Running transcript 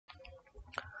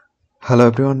Hello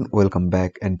everyone, welcome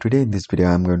back, and today in this video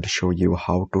I'm going to show you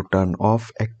how to turn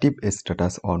off active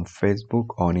status on Facebook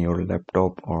on your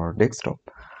laptop or desktop.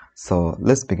 So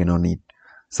let's begin on it.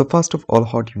 So first of all,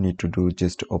 what you need to do,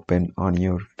 just open on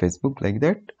your Facebook like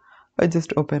that. I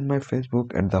just open my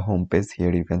Facebook at the home page.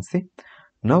 Here you can see.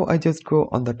 Now I just go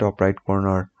on the top right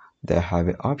corner. They have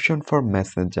an option for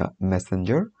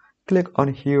messenger. Click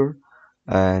on here,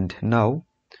 and now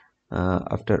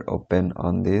after open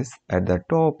on this, at the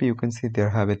top you can see there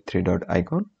have a three dot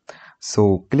icon.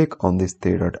 So click on this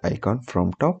three dot icon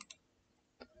from top,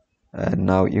 and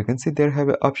now you can see there have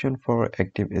an option for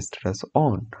active status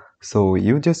on. So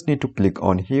you just need to click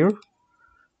on here,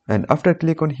 and after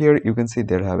click on here you can see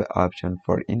there have an option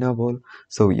for enable.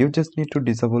 So you just need to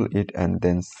disable it and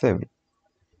then save it.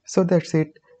 So that's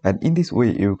it, and in this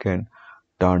way you can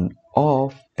turn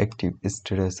off active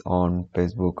status on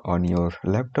Facebook on your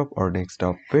laptop or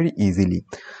desktop very easily.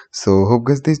 So hope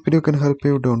guys this video can help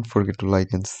you. Don't forget to like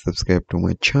and subscribe to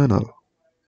my channel.